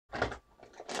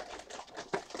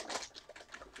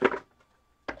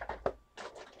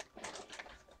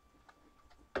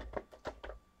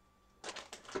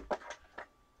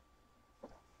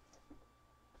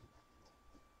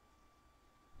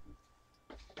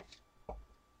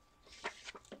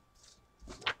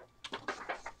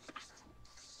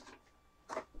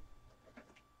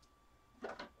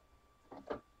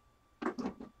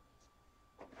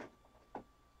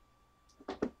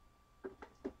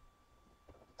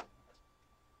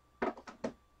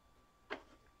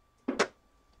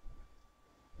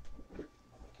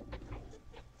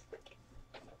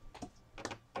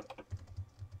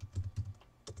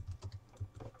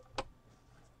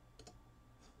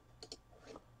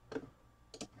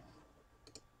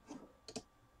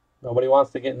Nobody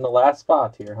wants to get in the last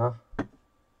spot here, huh?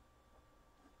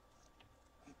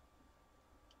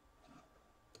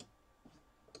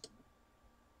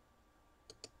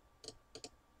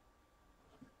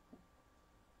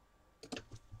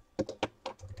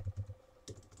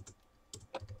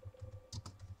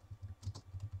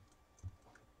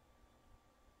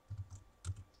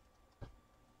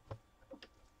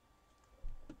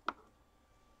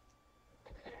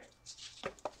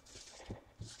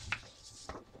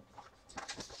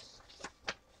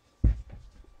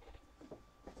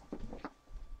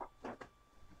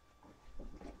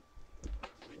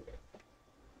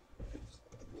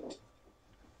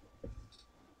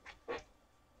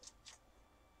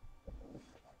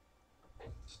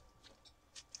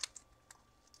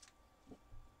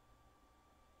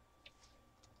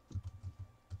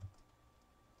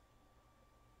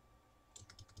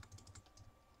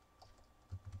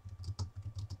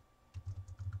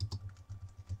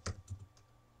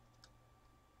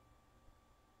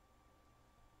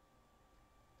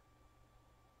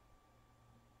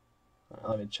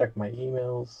 Let me check my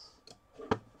emails.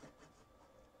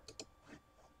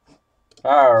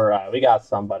 All right, we got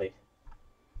somebody.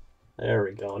 There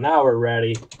we go. Now we're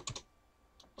ready.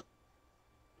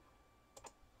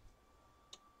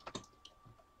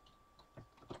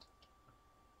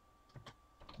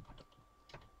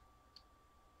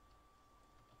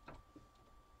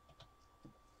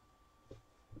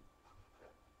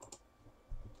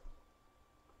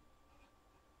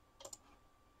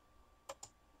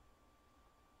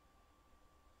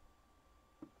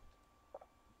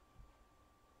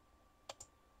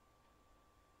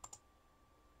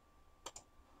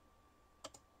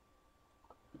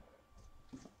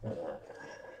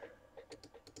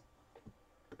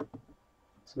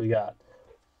 So we got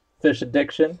Fish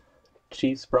Addiction,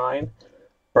 Chiefs Brian,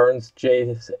 Burns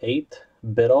J8,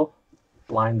 Biddle,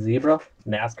 Blind Zebra,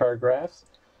 NASCAR Graphs,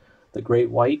 The Great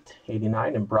White,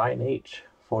 89, and Brian H,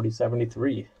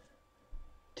 4073.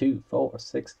 2, 4,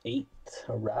 6, 8.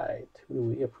 All right. Who do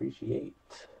we appreciate?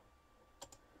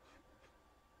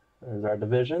 There's our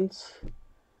divisions.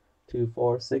 2,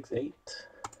 4, 6, 8.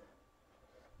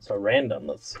 So random.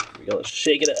 Let's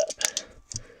shake it up.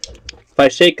 If I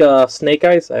shake Snake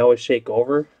Eyes, I always shake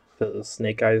over because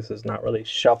Snake Eyes is not really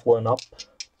shuffling up.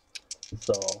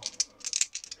 So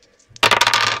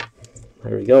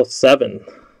there we go, 7.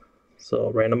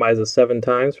 So randomizes 7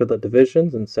 times for the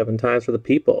divisions and 7 times for the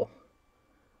people.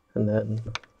 And then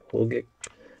we'll get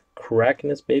cracking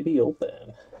this baby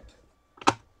open.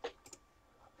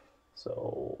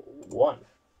 So 1,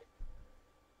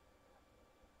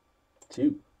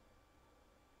 2,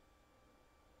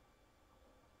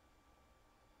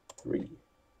 3,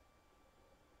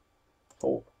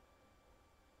 4,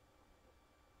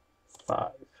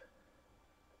 5,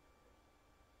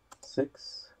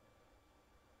 6,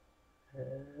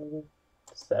 and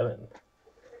 7. And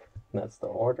that's the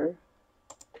order.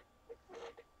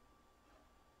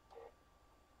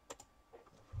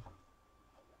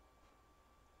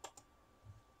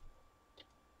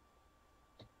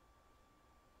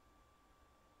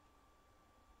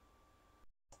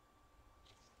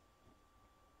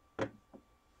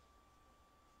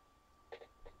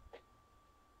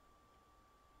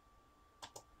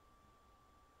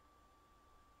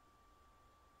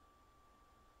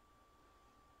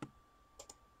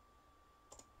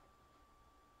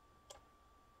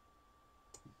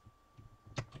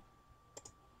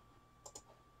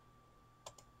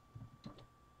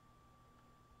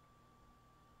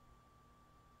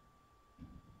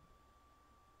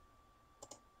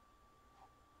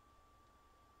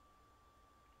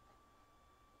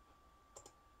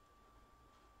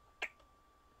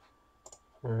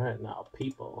 All right, now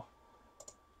people.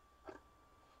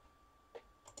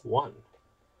 1,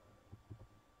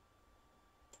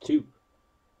 2,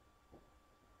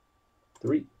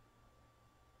 3,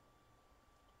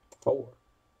 4,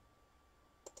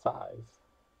 5,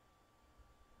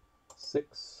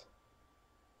 6,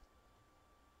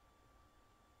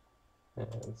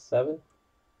 and 7.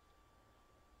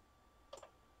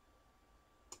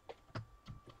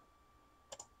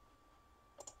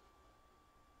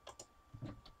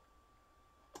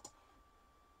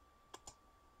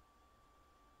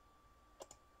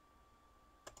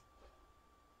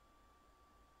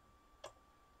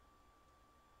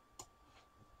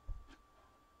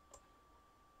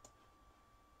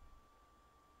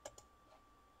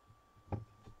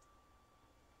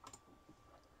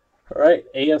 All right,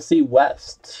 AFC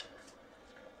West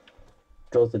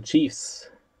goes the Chiefs.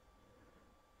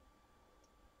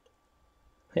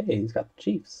 Hey, he's got the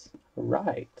Chiefs. All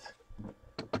right.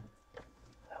 I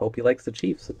hope he likes the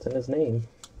Chiefs. It's in his name.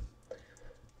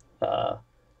 Uh,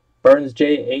 Burns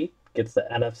J8 gets the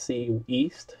NFC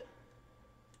East.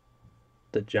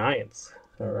 The Giants.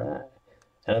 All right.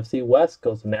 NFC West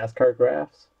goes to NASCAR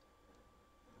Graphs.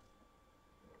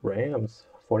 Rams,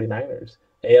 49ers.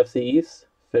 AFC East,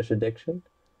 Fish Addiction.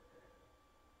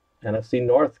 NFC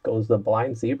North goes the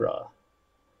Blind Zebra.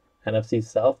 NFC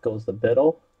South goes the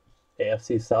Biddle.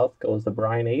 AFC South goes the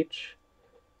Brian H.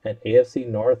 And AFC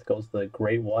North goes the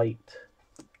Great White.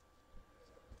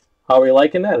 How are we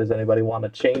liking that? Does anybody want to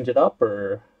change it up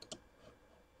or?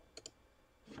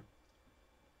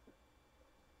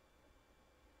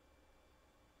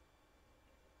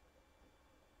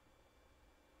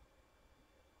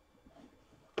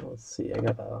 Let's see, I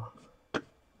got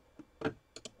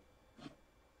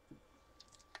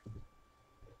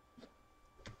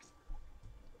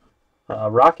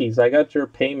Rockies, I got your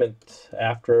payment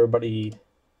after everybody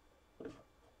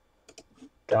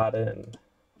got in.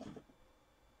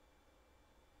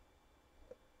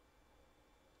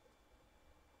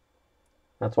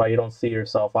 That's why you don't see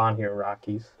yourself on here,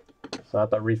 Rockies. So I have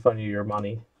to refund you your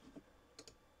money.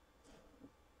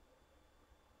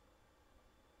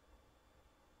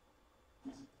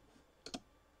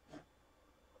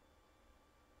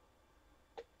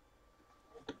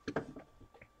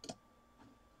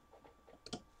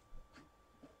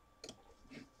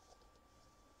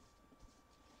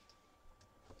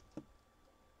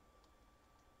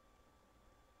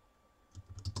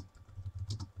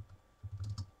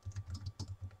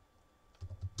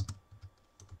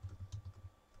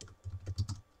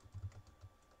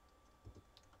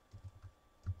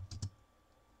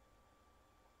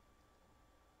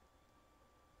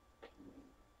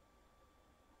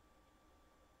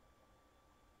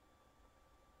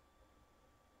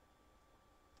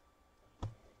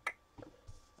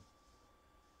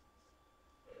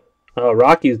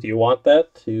 Rockies, do you want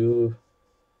that to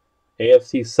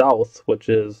AFC South, which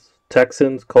is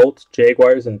Texans, Colts,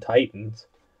 Jaguars, and Titans?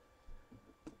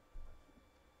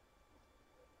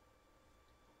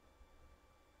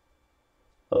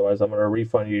 Otherwise, I'm going to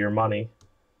refund you your money.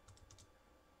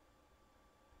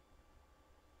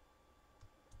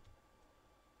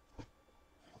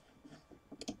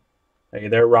 Are you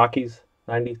there, Rockies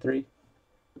 93?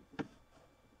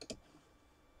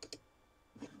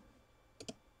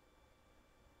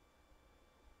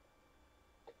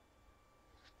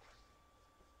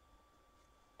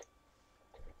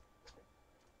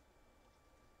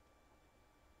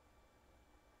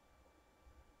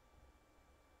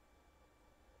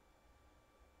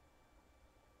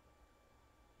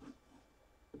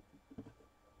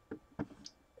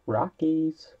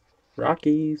 Rockies.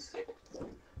 Rockies.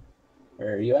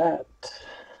 Where are you at?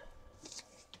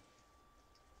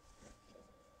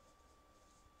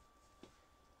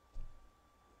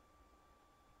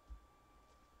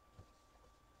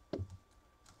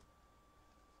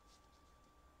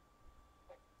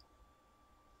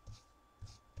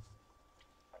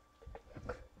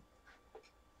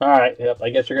 All right. Yep. I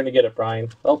guess you're going to get it, Brian.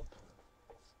 Oh.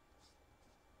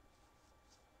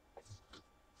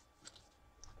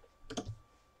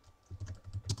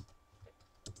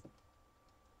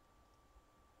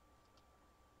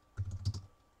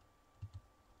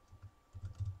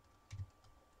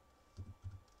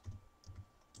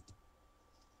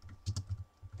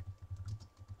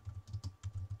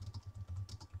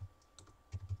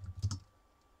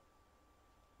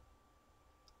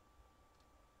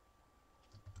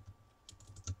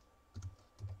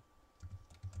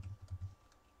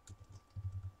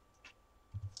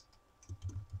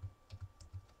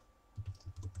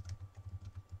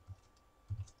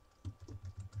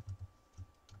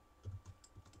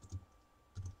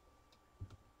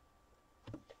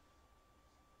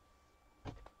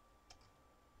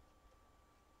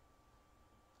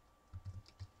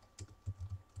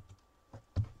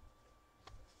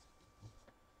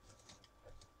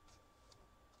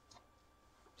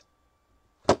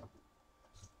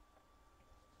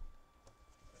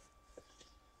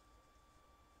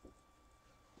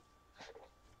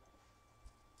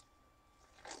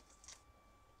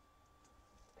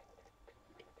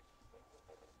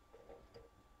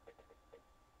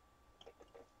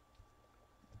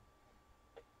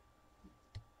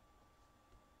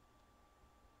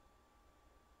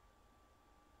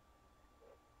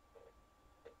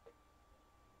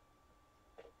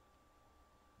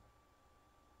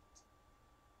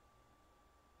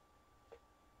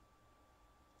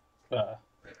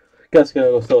 Guess gonna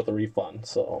go still with the refund.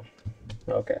 So,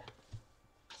 okay.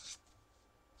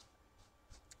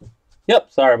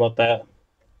 Yep. Sorry about that.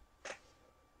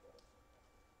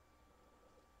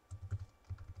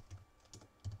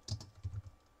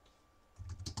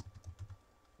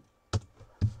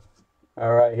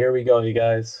 Alright, here we go, you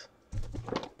guys.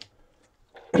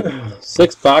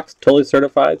 6-box, totally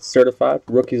certified,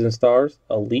 rookies and stars,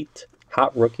 elite,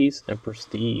 hot rookies, and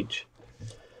prestige.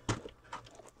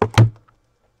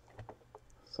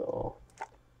 So,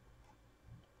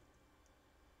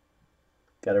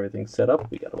 got everything set up.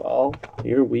 We got it all.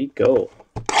 Here we go.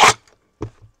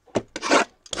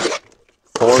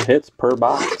 4 hits per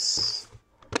box.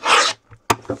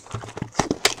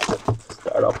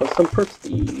 Start off with some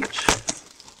prestige.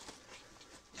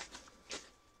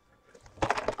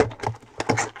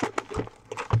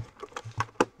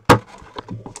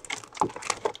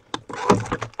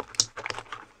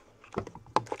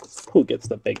 Who gets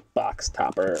the big box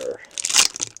topper?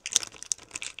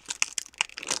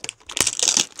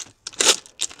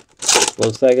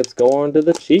 Looks like it's going to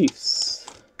the Chiefs.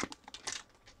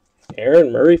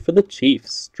 Aaron Murray for the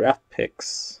Chiefs. Draft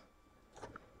picks.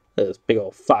 This big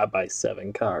old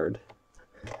 5x7 card.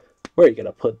 Where are you going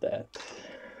to put that?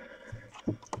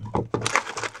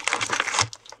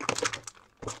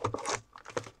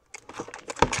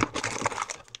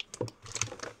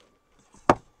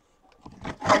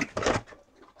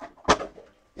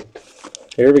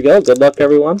 Here we go. Good luck,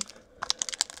 everyone.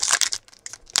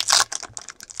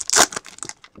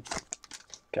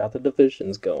 Got the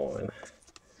divisions going.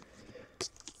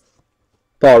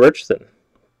 Paul Richardson.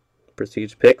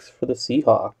 Prestige picks for the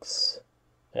Seahawks.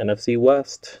 NFC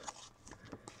West.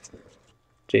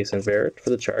 Jason Verrett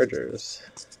for the Chargers.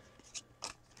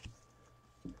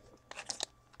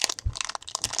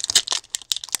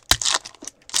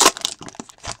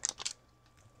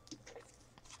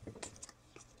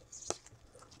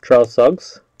 Charles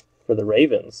Suggs for the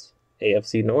Ravens,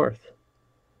 AFC North.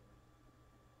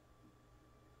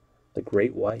 The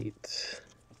Great White.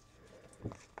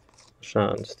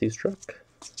 Sean Steestruck.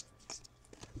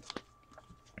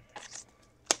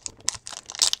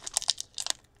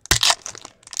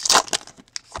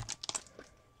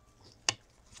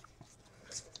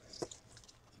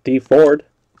 D. Ford.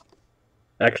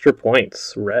 Extra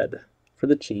points, red for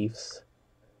the Chiefs,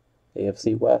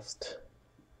 AFC West.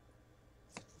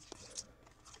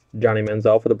 Johnny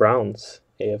Manziel for the Browns,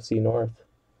 AFC North,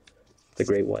 the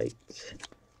Great White.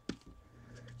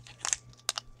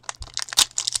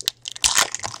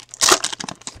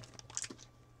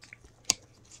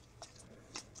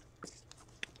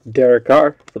 Derek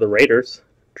Carr for the Raiders,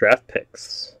 draft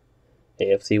picks,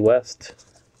 AFC West.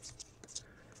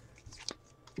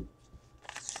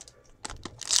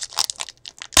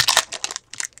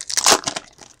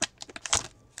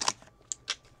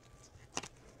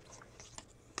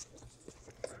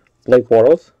 Blake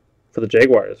Bortles for the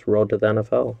Jaguars, road to the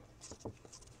NFL.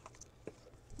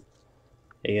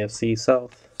 AFC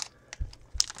South.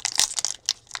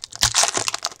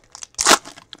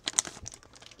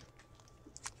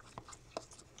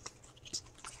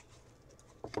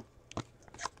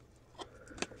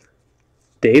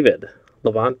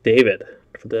 Levant David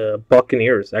for the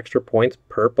Buccaneers, extra points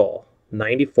purple,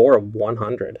 94 of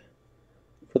 100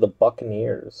 for the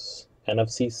Buccaneers,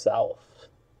 NFC South.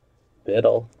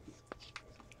 Biddle.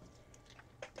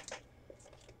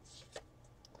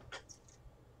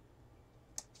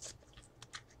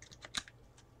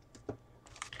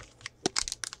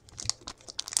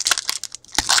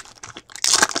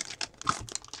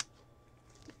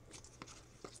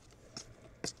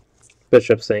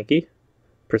 Bishop Sankey,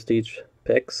 prestige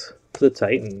picks for the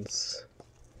Titans.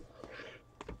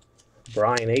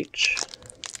 Brian H.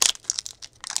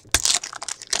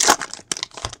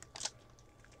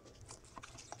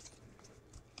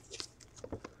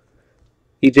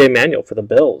 EJ Manuel for the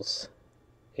Bills.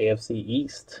 AFC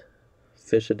East.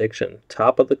 Fish Addiction,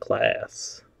 top of the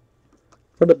class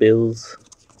for the Bills.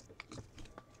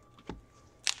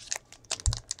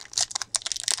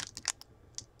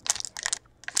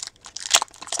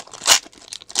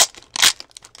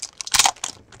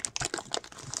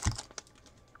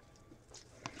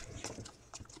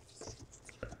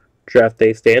 Draft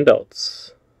day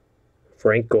standouts.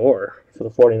 Frank Gore for the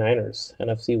 49ers,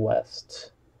 NFC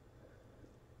West.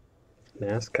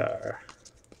 NASCAR.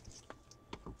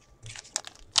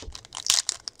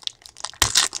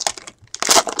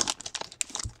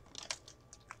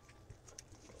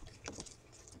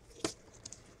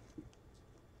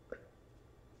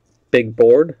 Big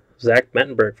board. Zach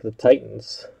Mettenberg for the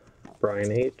Titans.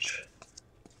 Brian H.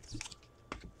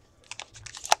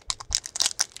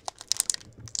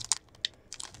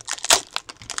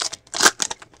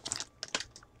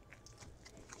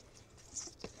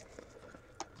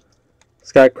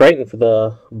 Scott Crichton for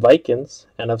the Vikings,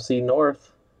 NFC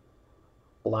North.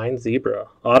 Blind Zebra.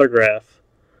 Autograph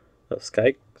of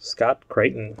Scott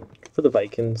Crichton for the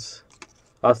Vikings.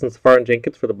 Austin Safar and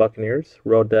Jenkins for the Buccaneers.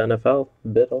 Road to NFL.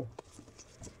 Biddle.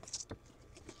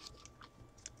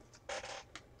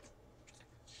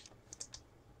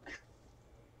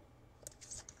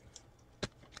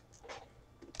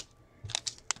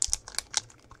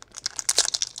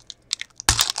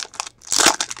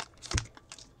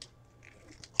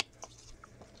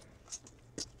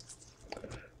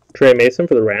 Trey Mason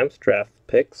for the Rams. Draft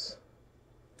picks.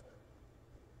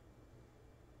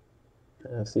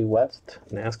 NFC West.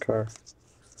 NASCAR.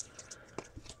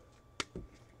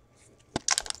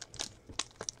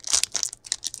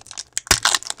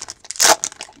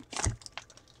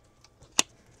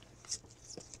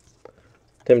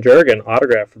 Tim Jurgen,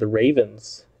 autograph for the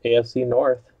Ravens. AFC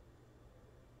North.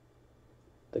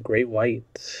 The Great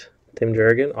White. Tim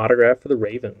Jurgen, autograph for the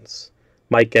Ravens.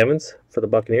 Mike Evans for the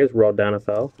Buccaneers. Road to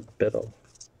NFL. Biddle.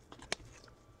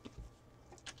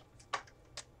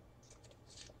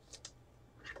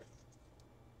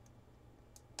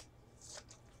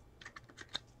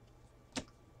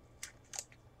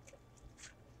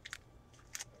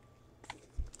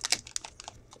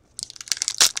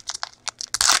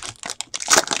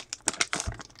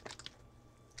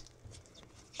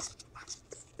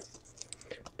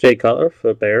 Jay Cutler for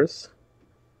the Bears.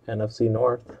 NFC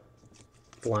North.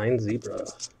 Blind Zebra.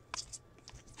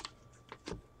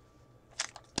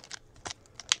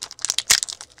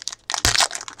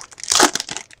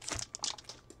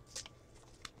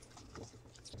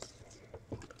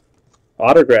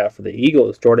 Autograph for the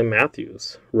Eagles. Jordan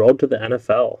Matthews. Road to the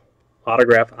NFL.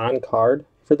 Autograph on card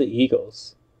for the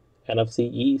Eagles.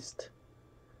 NFC East.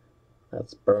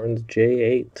 That's Burns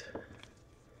J8.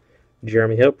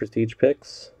 Jeremy Hill, Prestige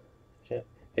Picks.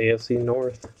 AFC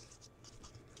North.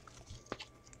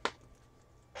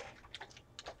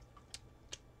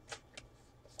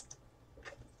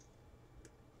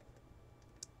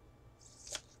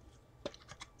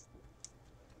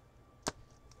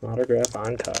 Autograph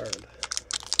on card.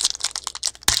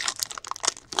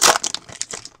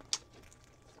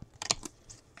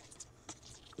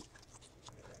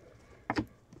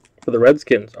 For the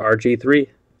Redskins, RG3.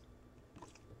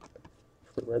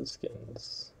 For the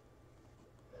Redskins.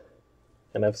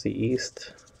 NFC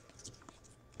East.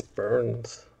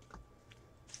 Burns.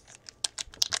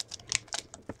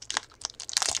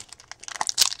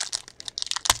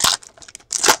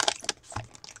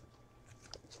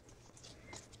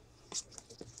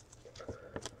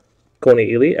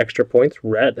 Coney Ely, extra points,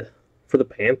 red for the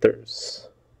Panthers.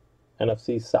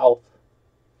 NFC South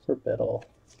for Biddle.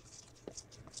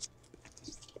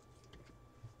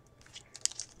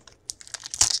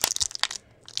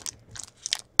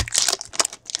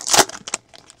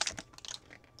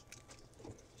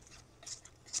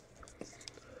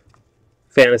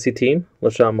 Fantasy team,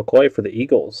 LaShawn McCoy for the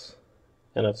Eagles.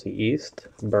 NFC East,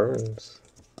 Burns.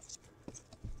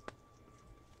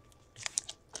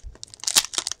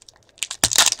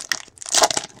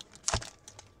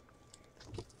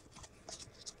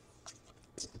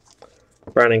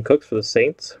 Brandon Cooks for the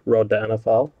Saints. Road to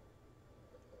NFL.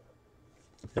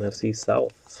 NFC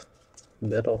South.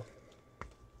 Biddle.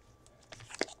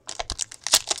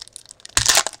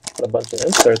 Got a bunch of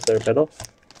inserts there, Biddle.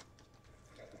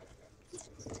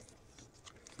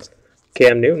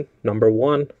 Cam Newton, number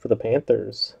 1 for the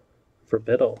Panthers. For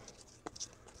Biddle.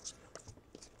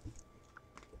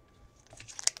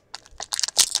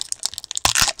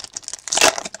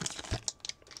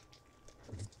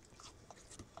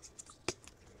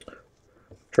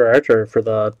 Trey Archer for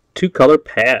the 2-color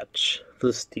patch for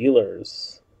the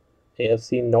Steelers.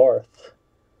 AFC North.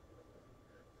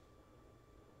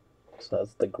 So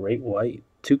that's the Great White.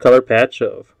 2-color patch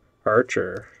of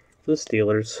Archer for the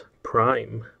Steelers.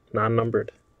 Prime.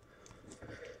 Non-numbered.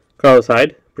 Carlos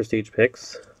Hyde, Prestige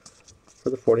Picks for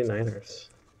the 49ers.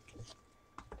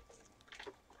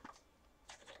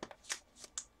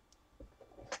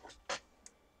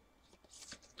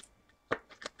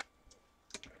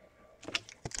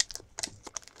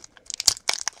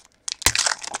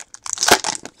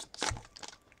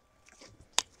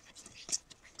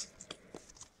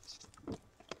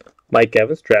 Mike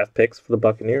Evans, draft picks for the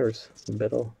Buccaneers.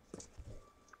 Biddle.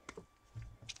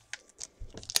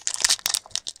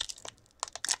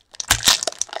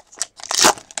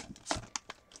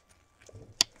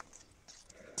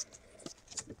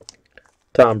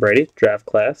 Tom Brady, draft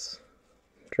class.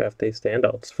 Draft day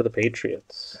standouts for the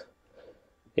Patriots.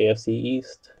 AFC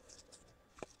East.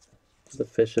 The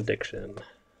Fish Addiction.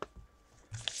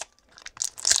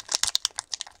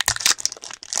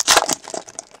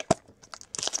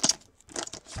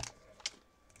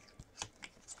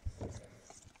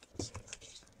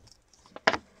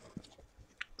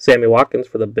 Sammy Watkins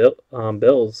for the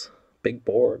Bills. Big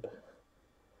board.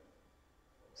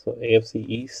 So AFC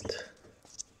East.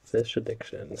 Fish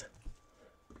Addiction.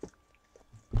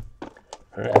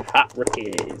 Alright, hot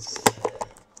rookies.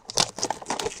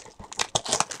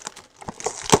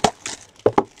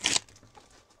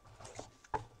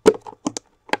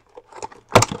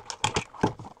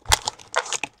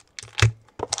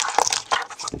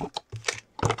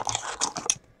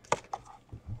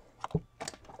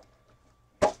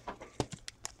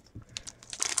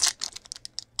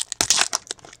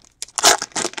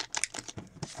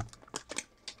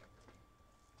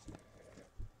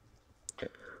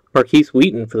 Marquise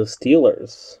Wheaton for the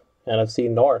Steelers. NFC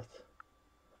North.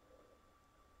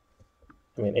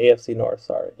 AFC North,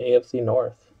 sorry. AFC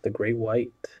North. The Great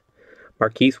White.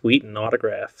 Marquise Wheaton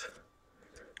autograph.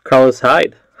 Carlos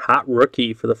Hyde. Hot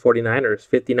rookie for the 49ers.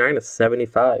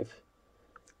 59/75.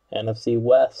 NFC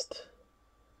West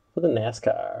for the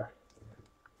NASCAR.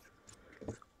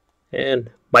 And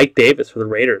Mike Davis for the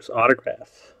Raiders.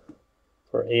 Autograph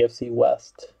for AFC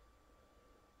West.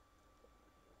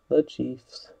 The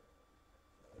Chiefs.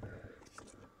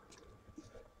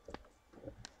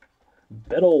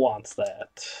 Biddle wants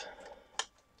that.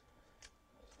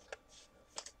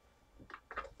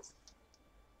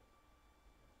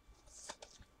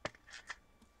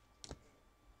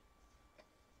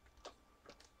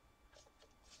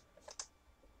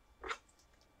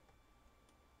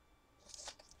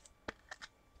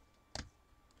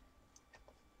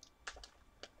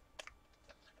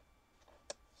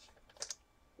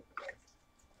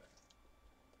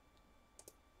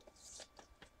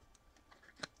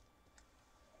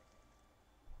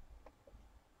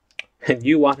 And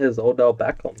you want his Odell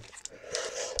Beckham.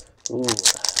 Ooh.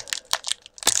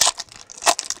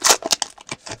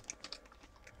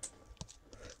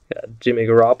 Got Jimmy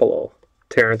Garoppolo.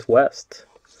 Terrence West.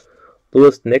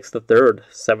 Lewis Nix III.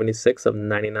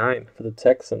 76/99 for the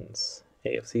Texans.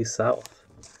 AFC South.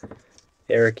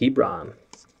 Eric Ebron.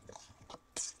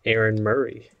 Aaron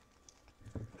Murray.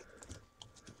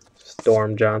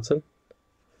 Storm Johnson.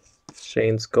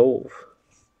 Shane Scove.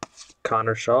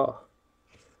 Connor Shaw.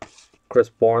 Chris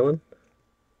Borland,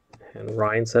 and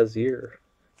Ryan Sazier.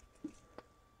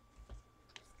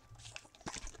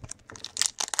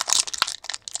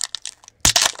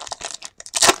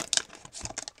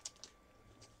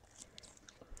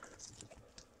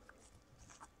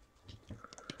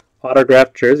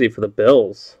 Autographed jersey for the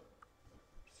Bills.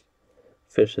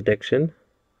 Fish Addiction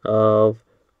of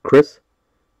Chris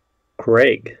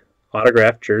Craig.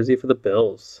 Autographed jersey for the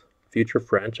Bills. Future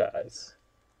franchise.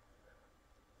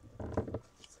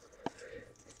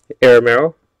 Air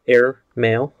Mail,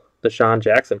 Deshaun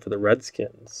Jackson for the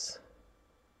Redskins.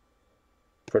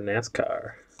 For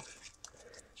NASCAR.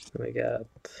 And we got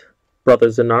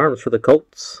Brothers in Arms for the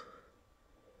Colts.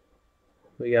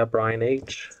 We got Brian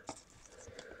H.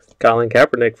 Colin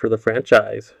Kaepernick for the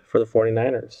franchise for the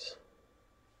 49ers.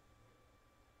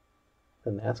 The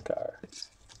NASCAR.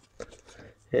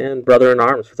 And Brother in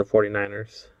Arms for the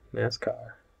 49ers.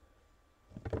 NASCAR.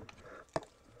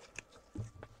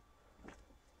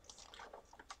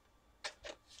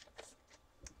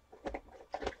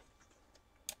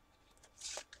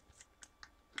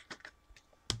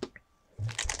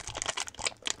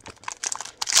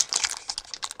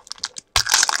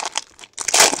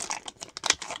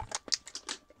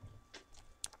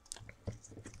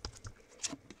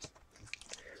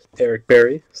 Eric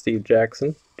Berry, Steve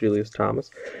Jackson, Julius Thomas,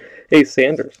 Ace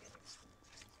Sanders,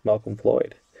 Malcolm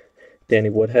Floyd, Danny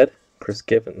Woodhead, Chris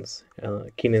Givens,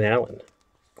 Keenan Allen,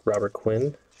 Robert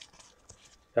Quinn,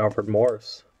 Alfred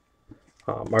Morris,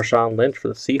 Marshawn Lynch for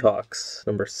the Seahawks,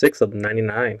 number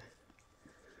 6/99.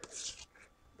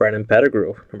 Brandon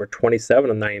Pettigrew, number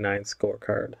 27/99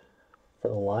 scorecard for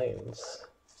the Lions,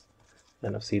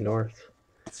 NFC North.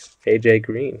 AJ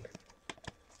Green,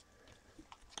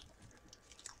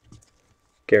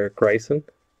 Garrett Grayson,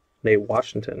 Nate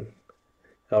Washington,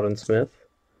 Eldon Smith,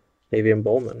 Navian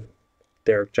Bowman,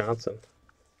 Derek Johnson,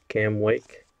 Cam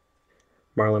Wake,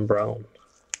 Marlon Brown,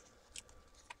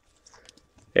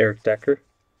 Eric Decker,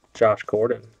 Josh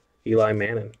Gordon, Eli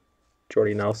Manning,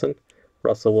 Jordy Nelson,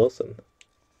 Russell Wilson,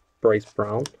 Bryce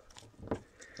Brown,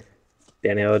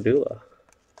 Daniel Adula,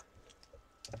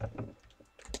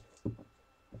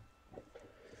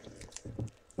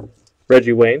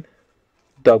 Reggie Wayne,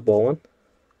 Doug Bolin,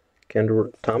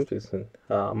 Kendra Thompson,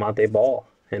 Monte Ball,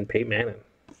 and Peyton Manning.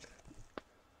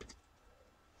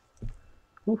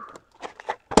 Whew.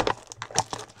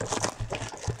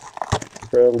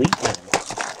 For Elite Man.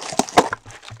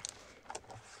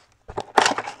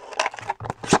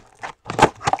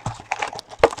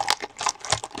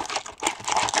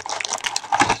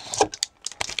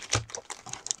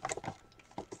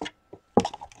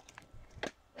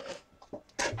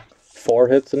 More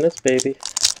hits in this baby.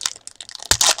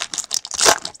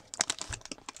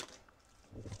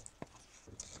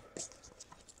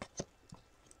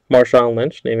 Marshawn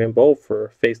Lynch, name and bold for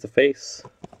Face to Face.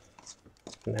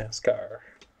 NASCAR.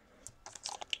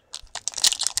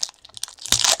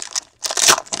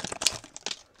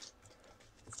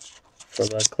 For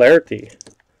the Clarity,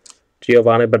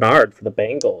 Giovanni Bernard for the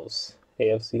Bengals.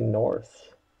 AFC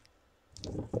North,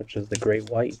 which is the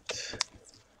Great White.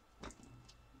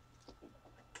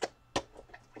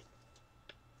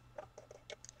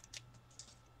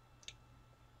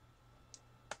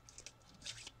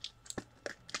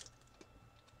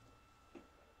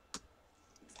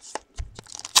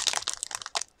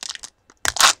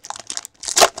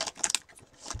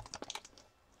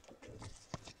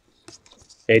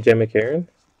 AJ McCarron,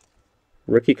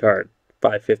 rookie card,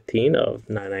 515 of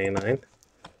 999.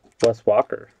 Wes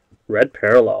Walker, red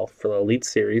parallel for the Elite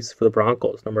Series for the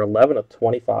Broncos, number 11 of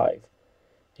 25.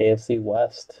 AFC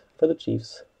West for the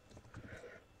Chiefs.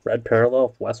 Red parallel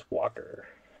of Wes Walker.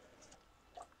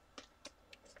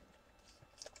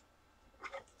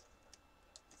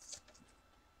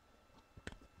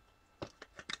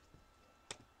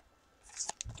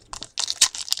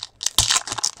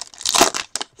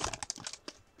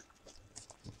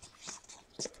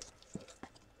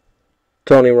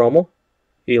 Tony Romo,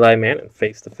 Eli Manning,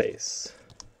 face to face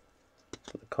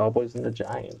for the Cowboys and the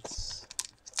Giants.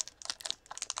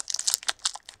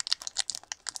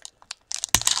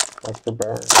 That's for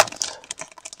Burns.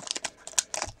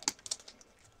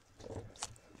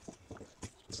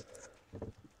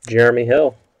 Jeremy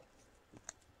Hill,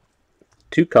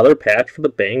 2-color patch for the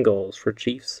Bengals for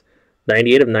Chiefs,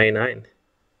 98 of 99.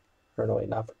 Or no, wait,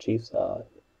 not for Chiefs. The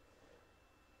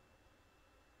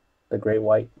Great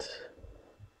White.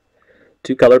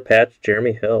 2-color patch,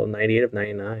 Jeremy Hill, 98 of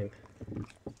 99.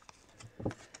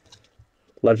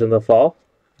 Legend of the Fall,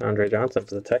 Andre Johnson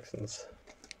for the Texans.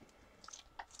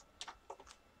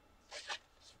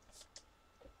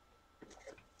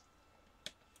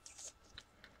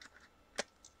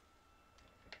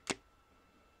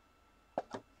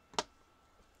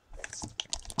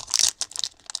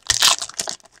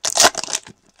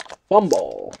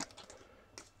 Fumble.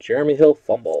 Jeremy Hill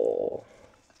fumble.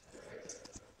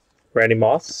 Randy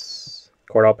Moss,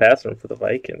 Cordell Patterson for the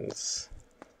Vikings.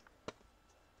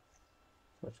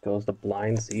 Which goes to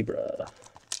Blind Zebra.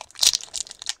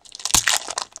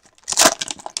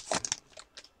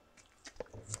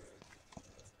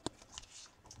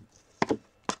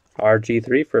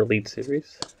 RG3 for Elite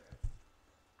Series.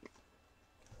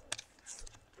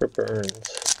 For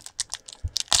Burns.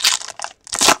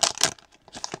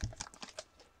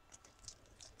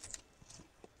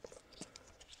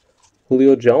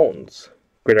 Julio Jones,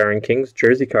 Gridiron Kings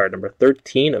jersey card, number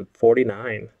 13 of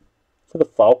 49 for the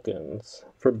Falcons,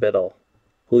 for Biddle.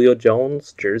 Julio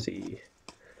Jones jersey.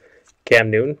 Cam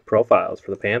Newton, profiles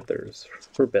for the Panthers,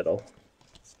 for Biddle.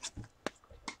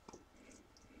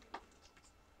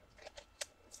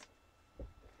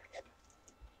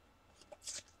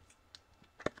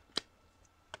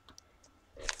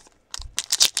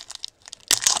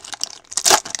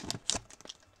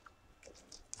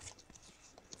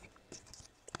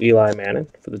 Eli Manning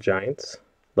for the Giants.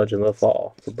 Legend of the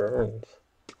Fall for Burns.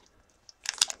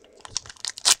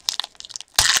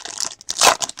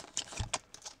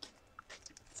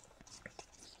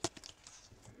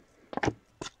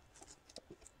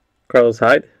 Carlos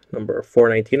Hyde, number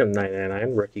 419 of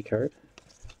 999, rookie card.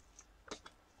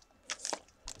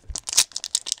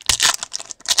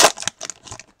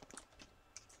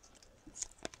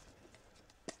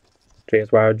 James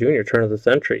Wilder Jr., turn of the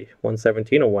century,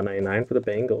 117 of 199 for the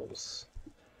Bengals.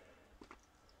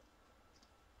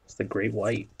 It's the Great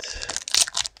White.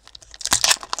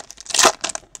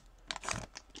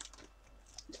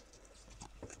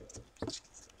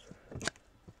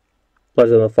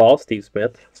 Legend of the Fall, Steve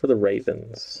Smith for the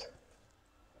Ravens.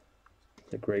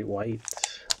 The Great White.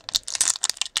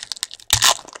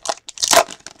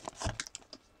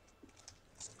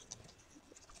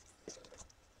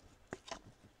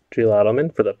 Drew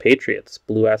Edelman for the Patriots,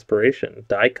 Blue Aspiration,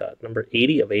 die cut, number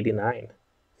 80 of 89.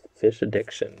 Fish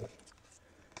Addiction.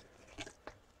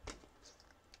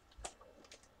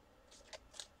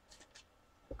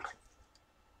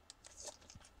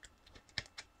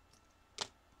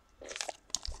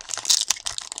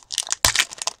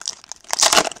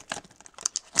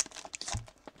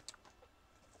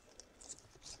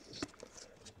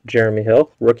 Jeremy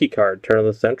Hill, rookie card, turn of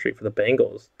the century for the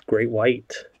Bengals, Great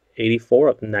White. 84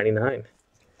 of 99.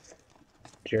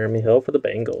 Jeremy Hill for the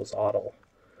Bengals, auto.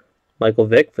 Michael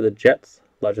Vick for the Jets,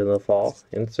 Legend of the Fall,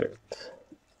 insert.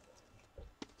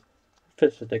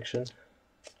 Fish Addiction.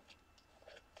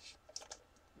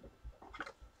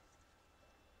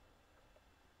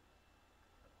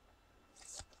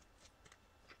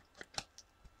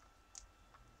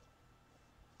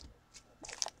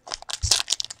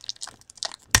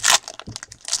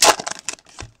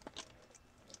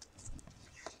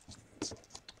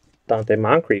 Dante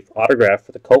Moncrief, autograph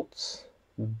for the Colts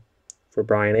for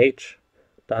Brian H.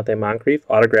 Dante Moncrief,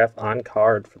 autograph on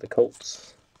card for the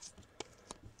Colts.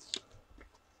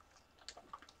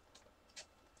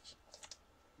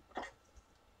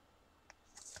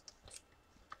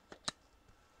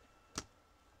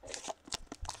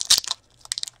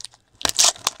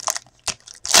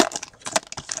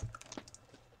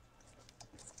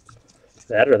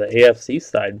 That or the AFC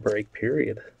side break,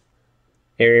 period.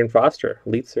 Arian Foster,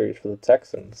 Elite Series for the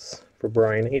Texans for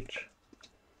Brian H.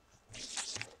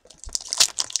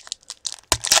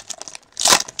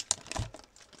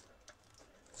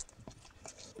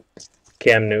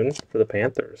 Cam Newton for the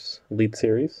Panthers, Elite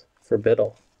Series for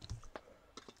Biddle.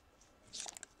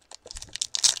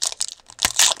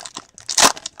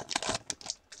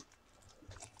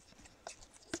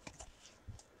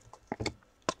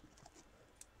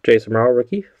 Jason Morrow,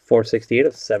 rookie, 468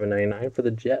 of 799 for the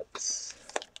Jets.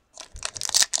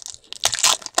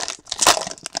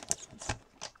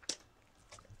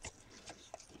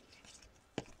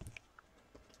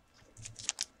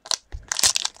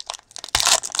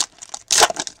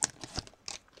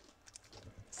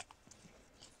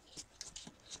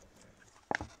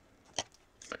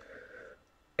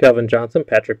 Calvin Johnson,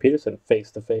 Patrick Peterson, face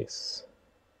to face.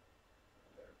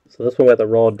 So this one we have to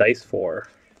roll a dice for,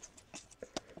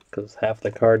 because half the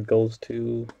card goes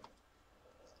to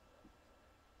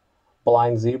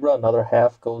Blind Zebra, another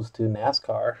half goes to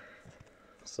NASCAR.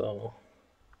 So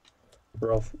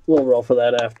we'll roll for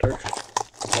that after.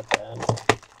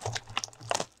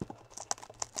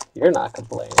 You're not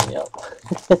complaining, yep.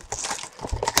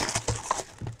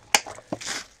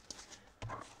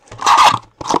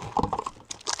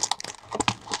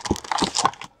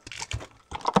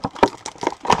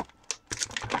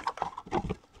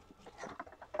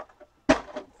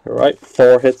 Alright,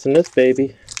 4 hits in this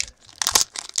baby.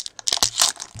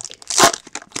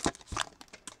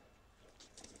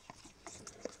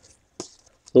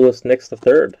 Lewis Nix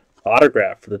III,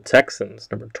 autograph for the Texans,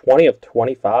 number 20 of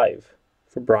 25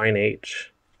 for Brian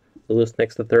H. Lewis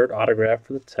Nix III, autograph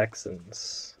for the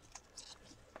Texans.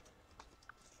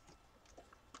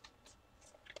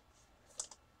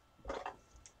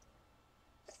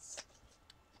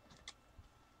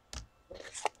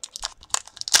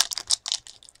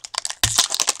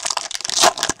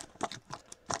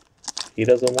 He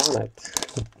doesn't want it.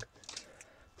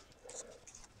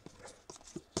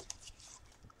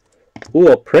 Ooh,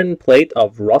 a print and plate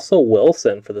of Russell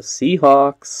Wilson for the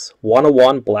Seahawks.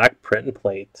 101 black print and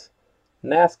plate.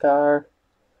 NASCAR.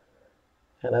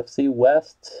 NFC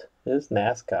West is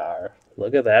NASCAR.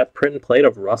 Look at that print and plate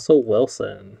of Russell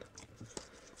Wilson.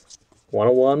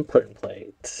 101 print and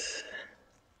plate.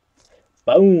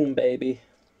 Boom, baby.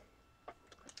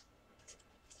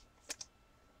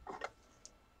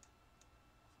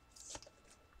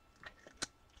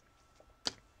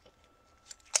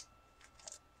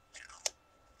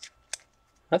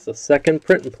 That's the second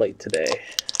print and plate today.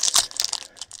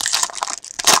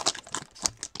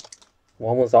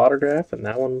 One was autograph and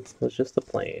that one was just a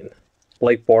plain.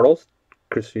 Blake Bortles,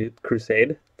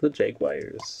 Crusade for the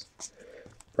Jaguars.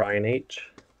 Brian H.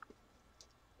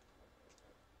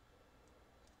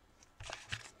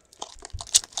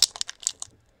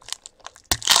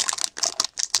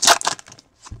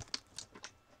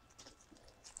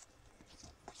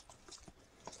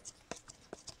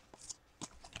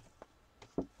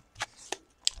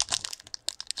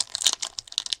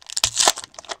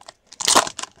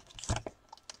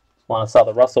 Want to saw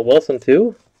the Russell Wilson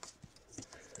too?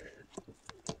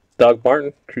 Doug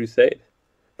Martin, Crusade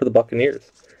for the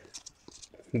Buccaneers.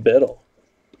 Biddle.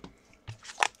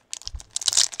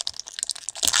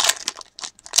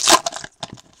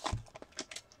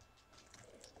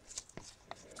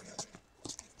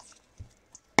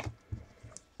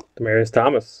 Demaryius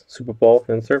Thomas, Super Bowl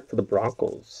insert for the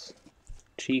Broncos.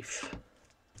 Chief.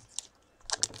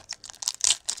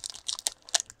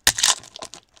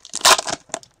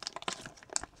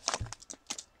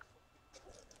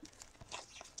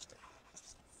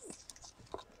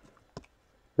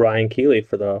 Ryan Keeley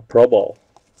for the Pro Bowl.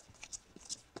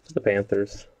 For the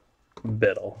Panthers.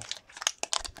 Biddle.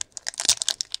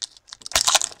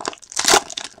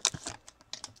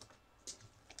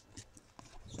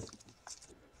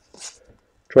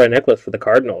 Troy Nicholas for the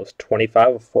Cardinals.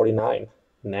 25 of 49.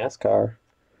 NASCAR.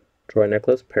 Troy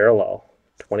Nicholas parallel.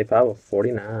 25 of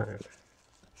 49.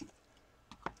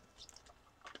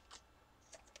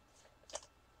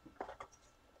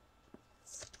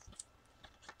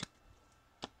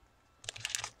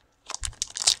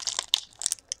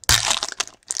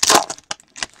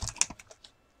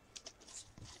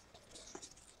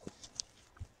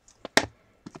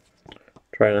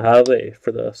 Brian Holiday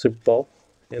for the Super Bowl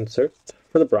insert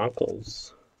for the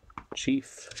Broncos.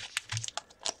 Chief.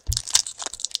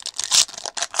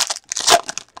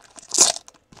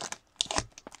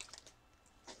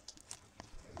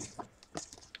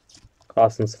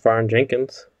 Austin Safar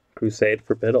Jenkins, Crusade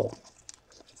for Biddle.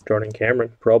 Jordan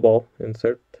Cameron, Pro Bowl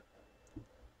insert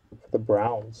for the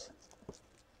Browns,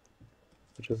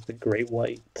 which is the Great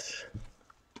White.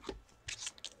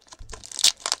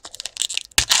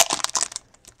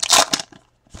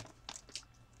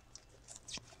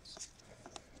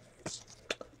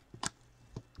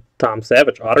 Tom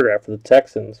Savage, autograph for the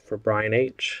Texans for Brian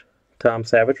H. Tom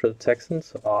Savage for the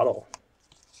Texans, auto.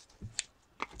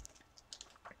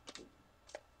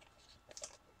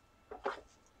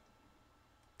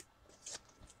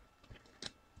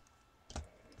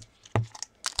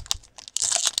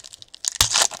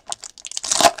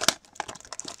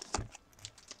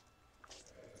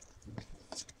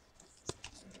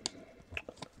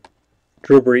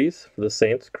 Drew Brees for the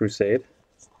Saints, Crusade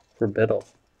for Biddle.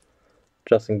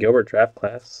 Justin Gilbert, draft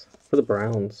class for the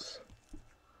Browns.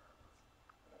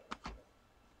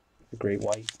 The Great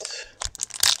White.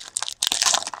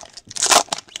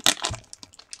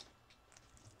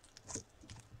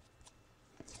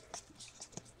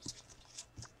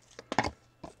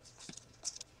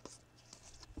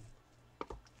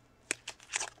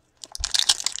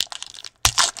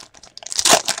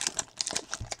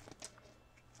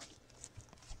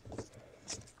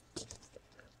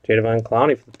 Jadeveon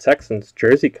Clowney for the Texans,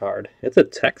 jersey card. It's a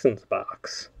Texans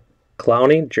box.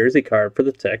 Clowney, jersey card for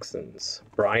the Texans.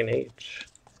 Brian H.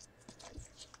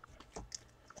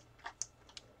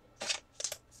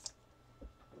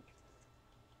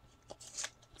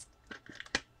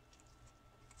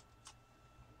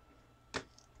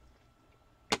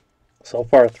 So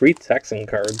far, 3 Texan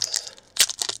cards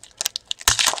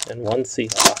and 1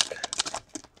 Seahawk.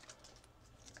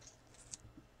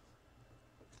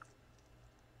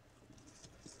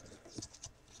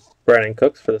 Brandon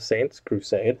Cooks for the Saints,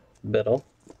 Crusade, Biddle.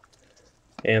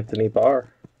 Anthony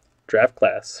Barr, draft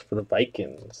class for the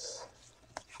Vikings,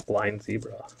 Blind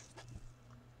Zebra.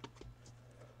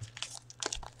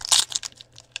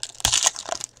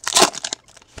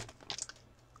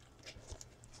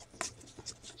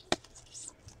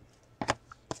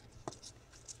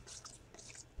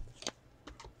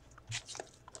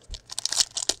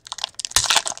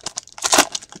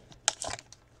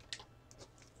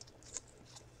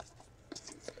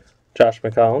 Josh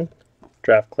McCown,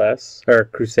 draft class, or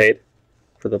Crusade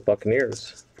for the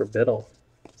Buccaneers for Biddle.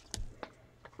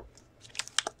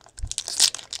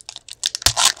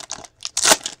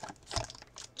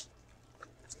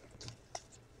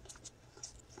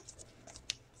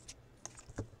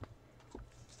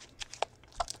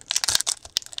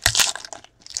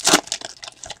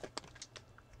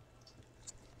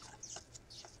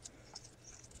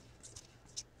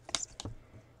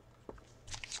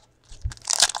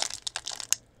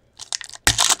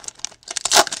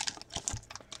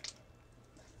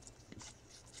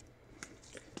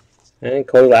 And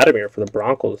Cody Latimer for the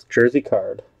Broncos, jersey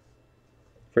card.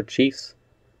 For Chiefs,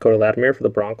 Cody Latimer for the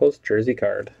Broncos, jersey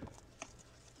card.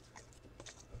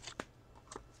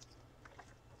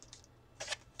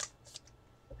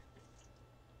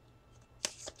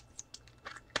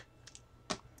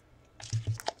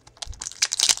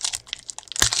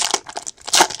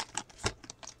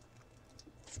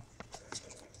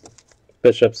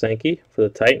 Bishop Sankey for the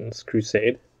Titans,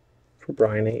 Crusade for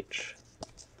Brian H.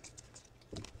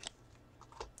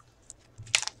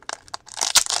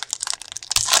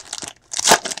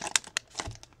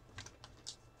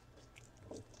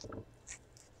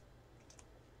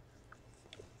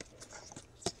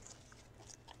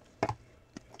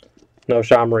 No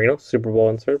Sean Marino, Super Bowl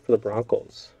insert for the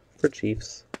Broncos for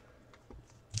Chiefs.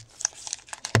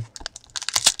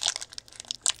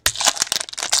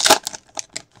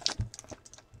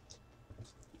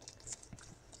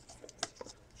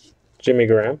 Jimmy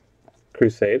Graham,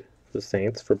 Crusade for the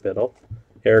Saints for Biddle.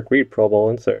 Eric Reed, Pro Bowl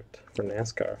insert for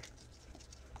NASCAR.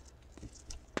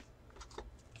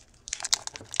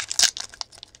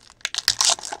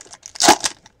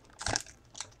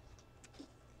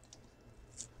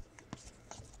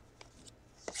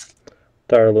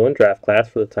 Tyler Lewin, draft class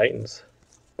for the Titans.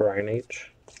 Brian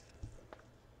H.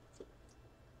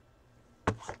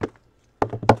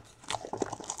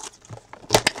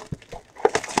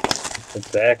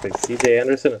 Exactly. CJ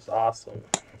Anderson is awesome.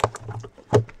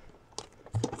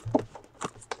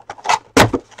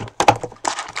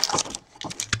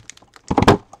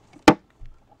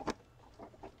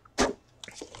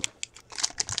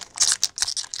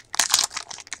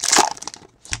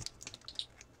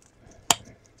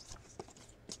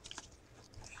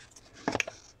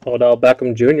 Odell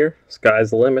Beckham Jr., sky's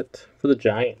the limit for the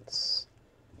Giants.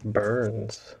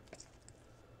 Burns.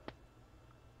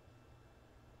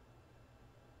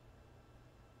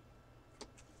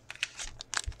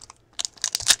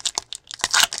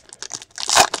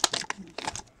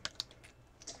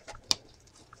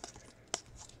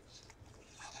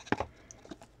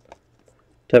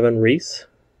 Tevin Reese,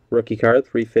 rookie card,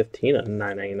 315 at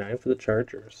 $9.99 for the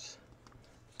Chargers.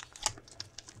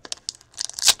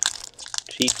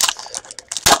 Chiefs.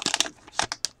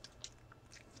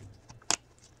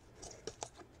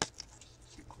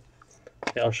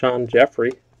 Alshon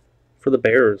Jeffrey for the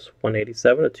Bears,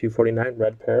 187 at 249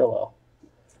 red parallel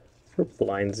for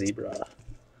Blind Zebra.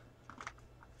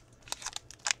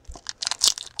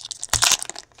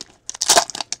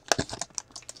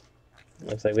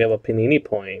 Looks like we have a Panini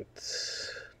point,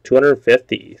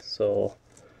 250, so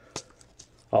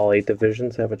all 8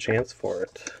 divisions have a chance for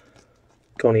it.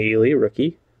 Coney Ely,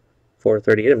 rookie,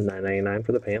 438 of $9.99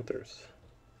 for the Panthers.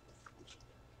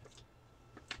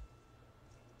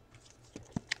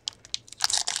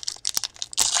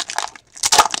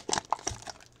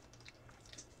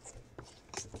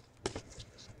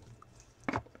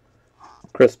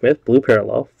 Chris Smith, blue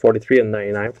parallel, 43 of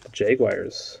 $99 for the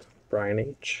Jaguars. Brian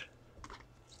H.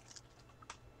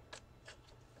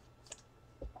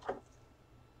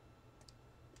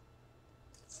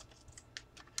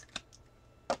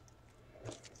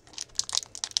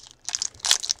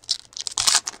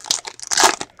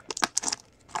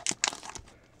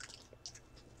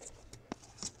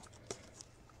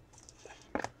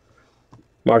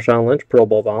 Marshawn Lynch, Pro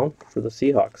Bowl bound for the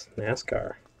Seahawks,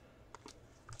 NASCAR.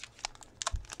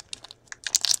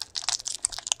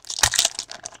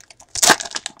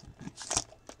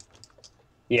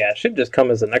 Yeah, it should just come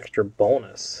as an extra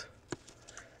bonus. I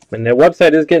mean, their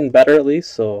website is getting better at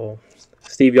least, so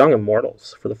Steve Young,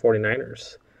 Immortals for the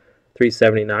 49ers.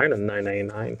 379 and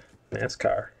 $9.99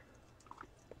 NASCAR.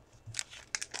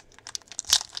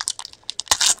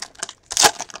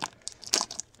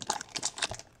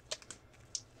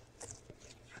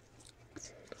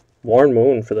 Warren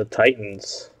Moon for the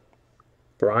Titans.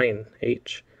 Brian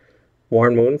H.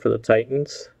 Warren Moon for the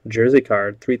Titans. Jersey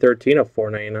card, 313 of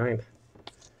 $4.99.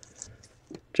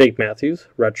 Jake Matthews,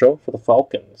 retro for the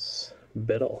Falcons.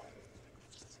 Biddle.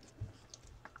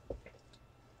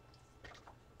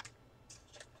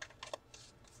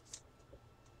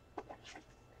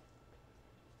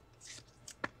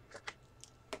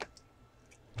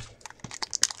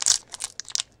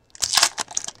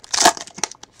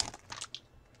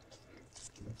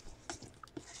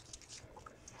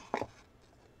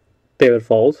 David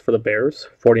Foles for the Bears,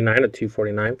 49 of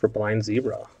 249 for Blind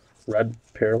Zebra. Red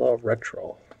parallel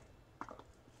retro.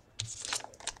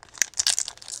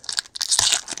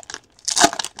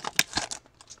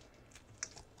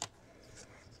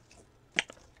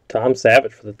 Tom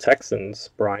Savage for the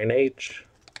Texans. Brian H.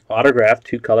 Autographed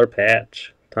 2-color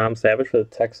patch. Tom Savage for the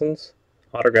Texans.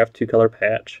 Autographed 2-color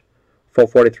patch.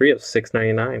 443 of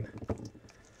 $6.99.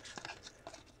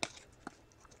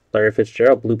 Larry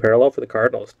Fitzgerald, blue parallel for the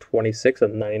Cardinals, 26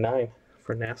 of 99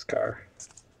 for NASCAR.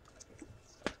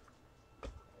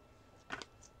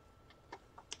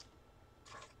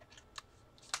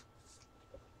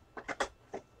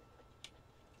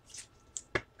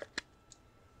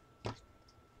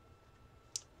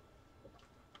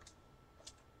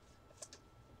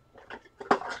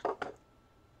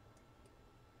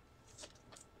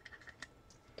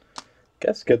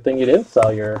 Guess good thing you didn't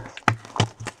sell your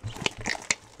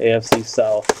AFC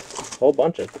South. Whole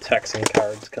bunch of Texan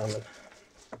cards coming.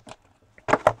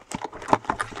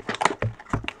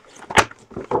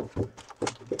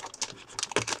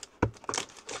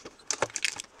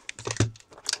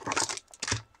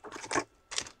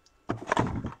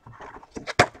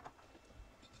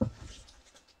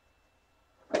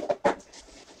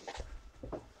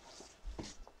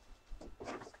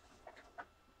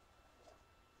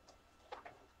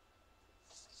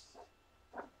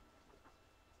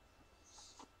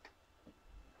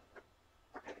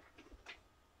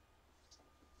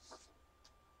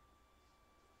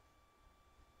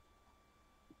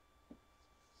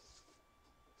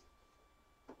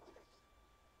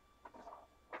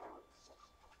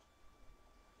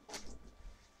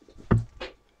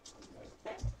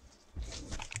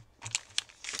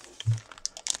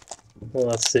 Well,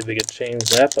 let's see if we can change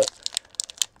that, but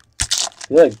I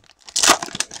feel like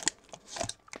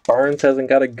Barnes hasn't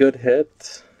got a good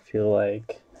hit. I feel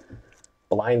like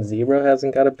Blind Zebra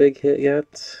hasn't got a big hit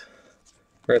yet.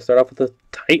 We're going to start off with the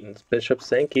Titans. Bishop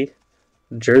Sankey,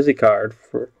 jersey card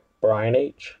for Brian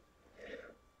H.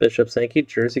 Bishop Sankey,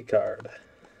 jersey card.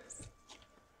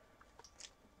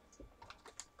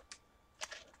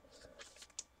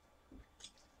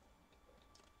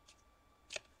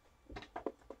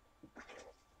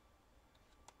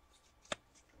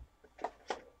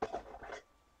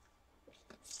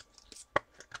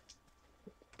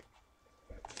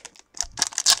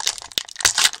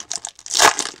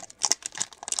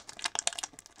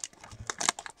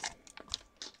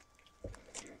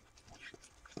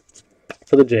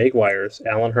 For the Jaguars,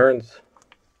 Alan Hearns.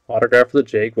 Autograph for the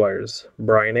Jaguars,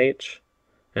 Brian H.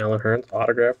 Alan Hearns,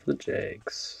 autograph for the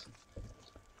Jags.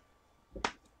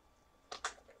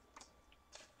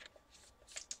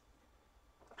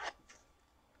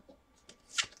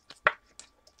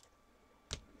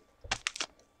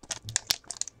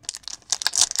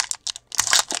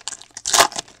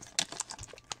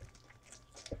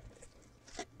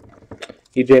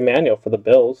 EJ Manuel for the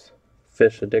Bills,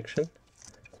 Fish Addiction,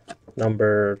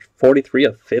 number 43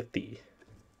 of 50.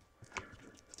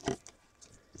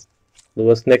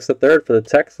 Lewis Nix III for the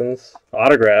Texans,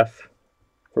 autograph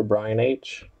for Brian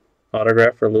H.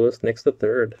 Autograph for Lewis Nix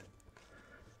III.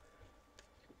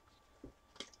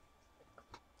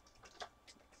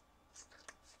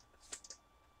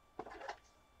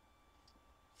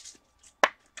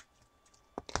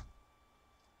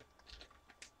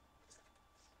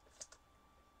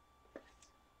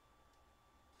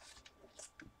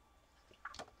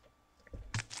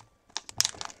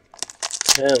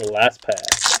 And last pack.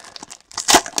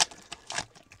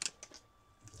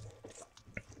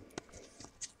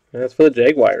 And that's for the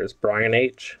Jaguars, Brian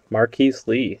H. Marquise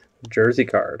Lee, jersey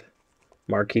card.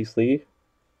 Marquise Lee,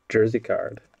 jersey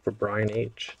card for Brian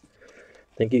H.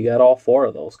 I think you got all 4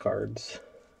 of those cards.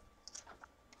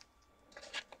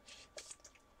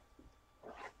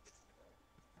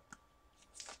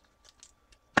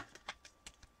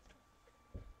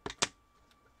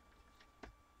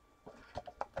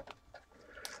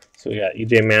 So we got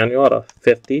EJ Manuel out of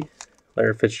 50,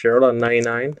 Larry Fitzgerald out of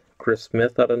 99, Chris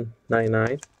Smith out of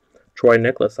 99, Troy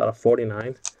Nicholas out of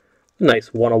 49.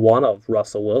 Nice 101 of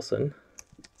Russell Wilson.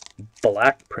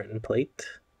 Black print and plate.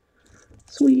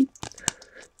 Sweet.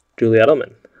 Julie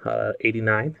Edelman out of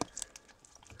 89.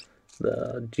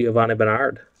 The Giovanni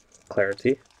Bernard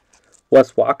clarity.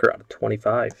 Wes Walker out of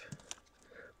 25.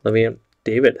 Le'Veon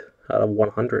David out of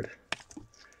 100.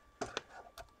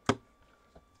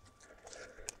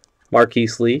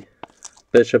 Marquise Lee,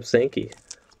 Bishop Sankey,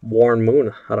 Warren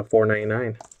Moon out of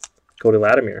 499. Cody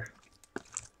Latimer,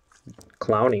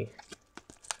 Clowney,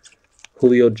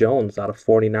 Julio Jones out of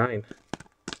 49.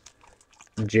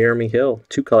 Jeremy Hill,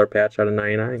 2-color patch out of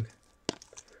 99.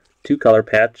 2-color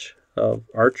patch of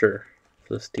Archer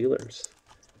for the Steelers.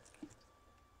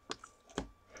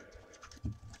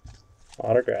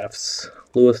 Autographs,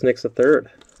 Lewis Nix III,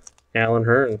 Alan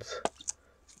Hearns,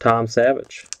 Tom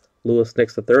Savage, Lewis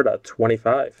Nix III out of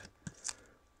 25.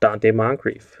 Dante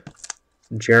Moncrief,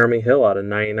 Jeremy Hill out of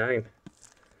 99.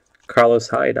 Carlos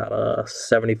Hyde out of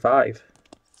 75.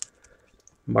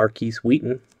 Marquise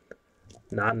Wheaton,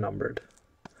 not numbered.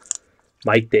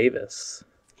 Mike Davis.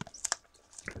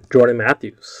 Jordan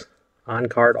Matthews,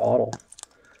 on-card auto.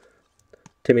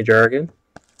 Timmy Jerrigan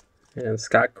and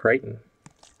Scott Creighton.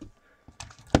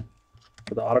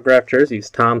 For the autographed jerseys,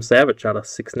 Tom Savage out of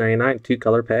 699,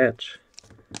 2-color patch.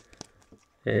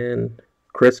 And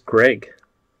Chris Gregg,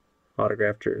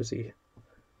 autographed jersey.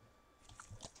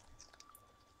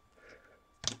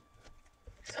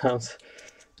 Sounds...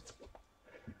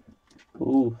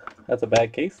 Ooh, that's a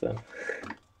bad case then.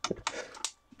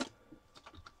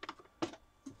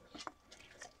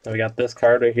 Now we got this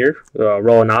card right here.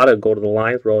 Rolling out, go to the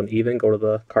Lions. Rolling even, go to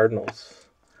the Cardinals.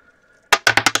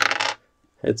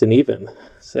 It's an even,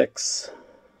 6.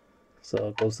 So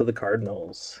it goes to the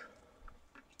Cardinals.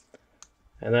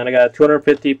 And then I got a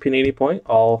 250 Panini point.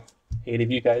 All 8 of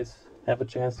you guys have a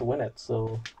chance to win it.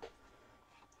 So,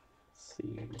 let's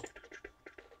see.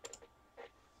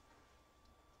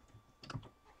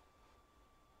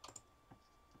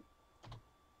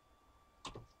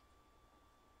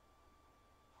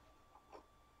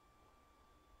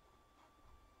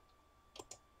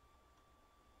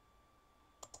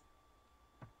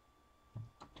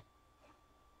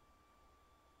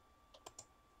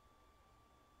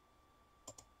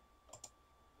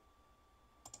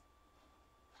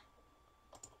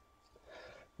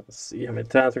 Let's see how many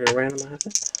times we're going to randomize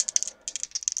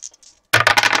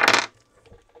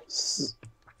it.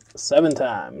 7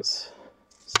 times.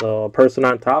 So a person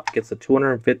on top gets a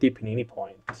 250 Panini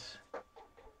points.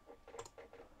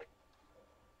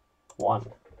 1,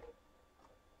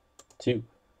 2,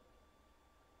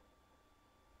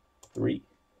 3,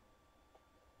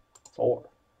 4,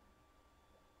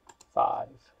 5,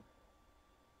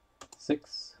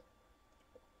 6.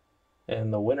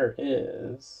 And the winner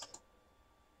is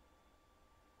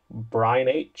Brian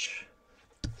H.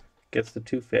 Gets the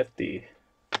 250.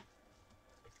 I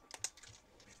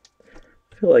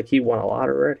feel like he won a lot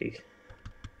already.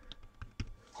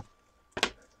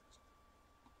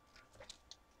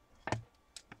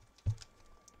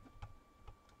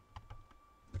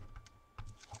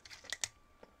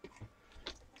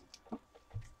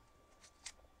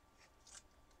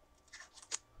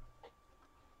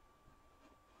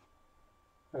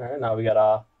 Alright, now we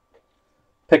gotta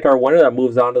pick our winner that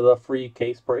moves on to the free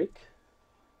case break.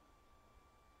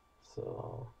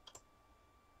 So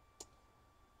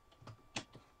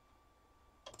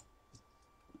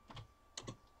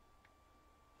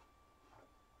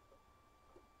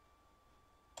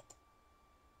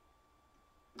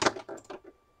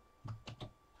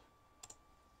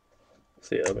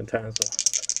see how many times.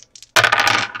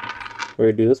 We're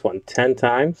gonna do this one 10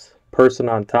 times. Person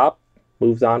on top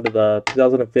moves on to the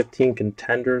 2015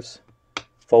 Contenders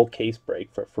full case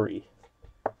break for free.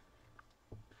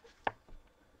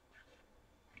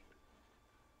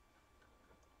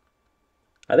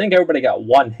 I think everybody got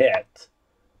one hit.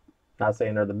 Not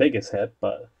saying they're the biggest hit,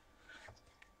 but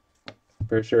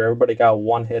for sure everybody got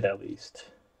one hit at least.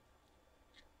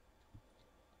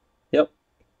 Yep.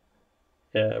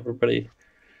 Yeah, everybody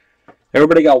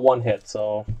got one hit,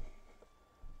 so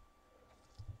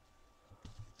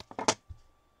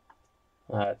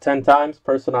 10 times,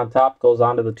 person on top goes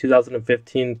on to the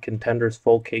 2015 Contenders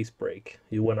full case break.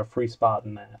 You win a free spot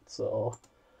in that. So,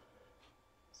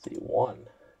 let's see, 1,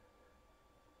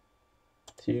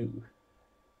 2,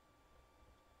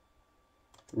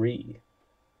 3,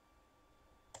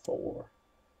 4,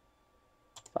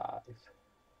 5,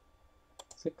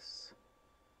 6,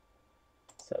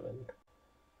 7,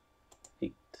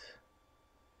 8,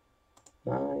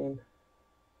 9,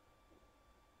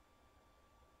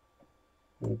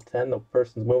 and 10. The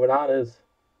person's moving on is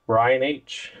Brian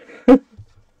H.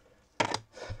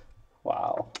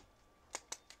 Wow.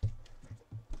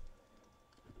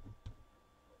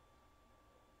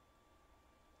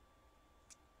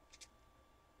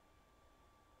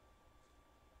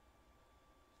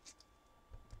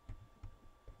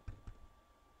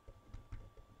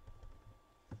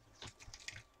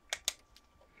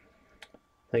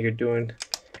 I think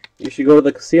you should go to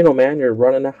the casino, man. You're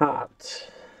running it hot.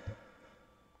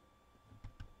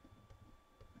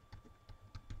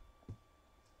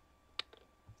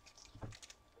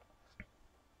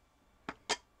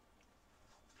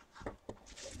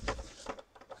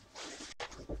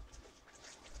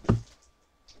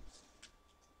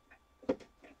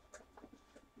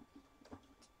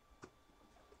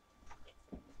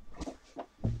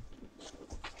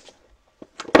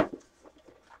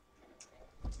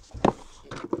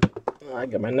 I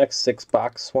got my next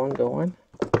 6-box one going.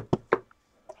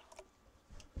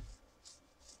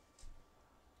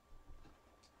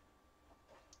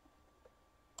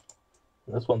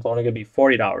 This one's only going to be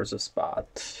 $40 a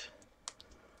spot.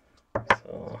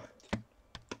 So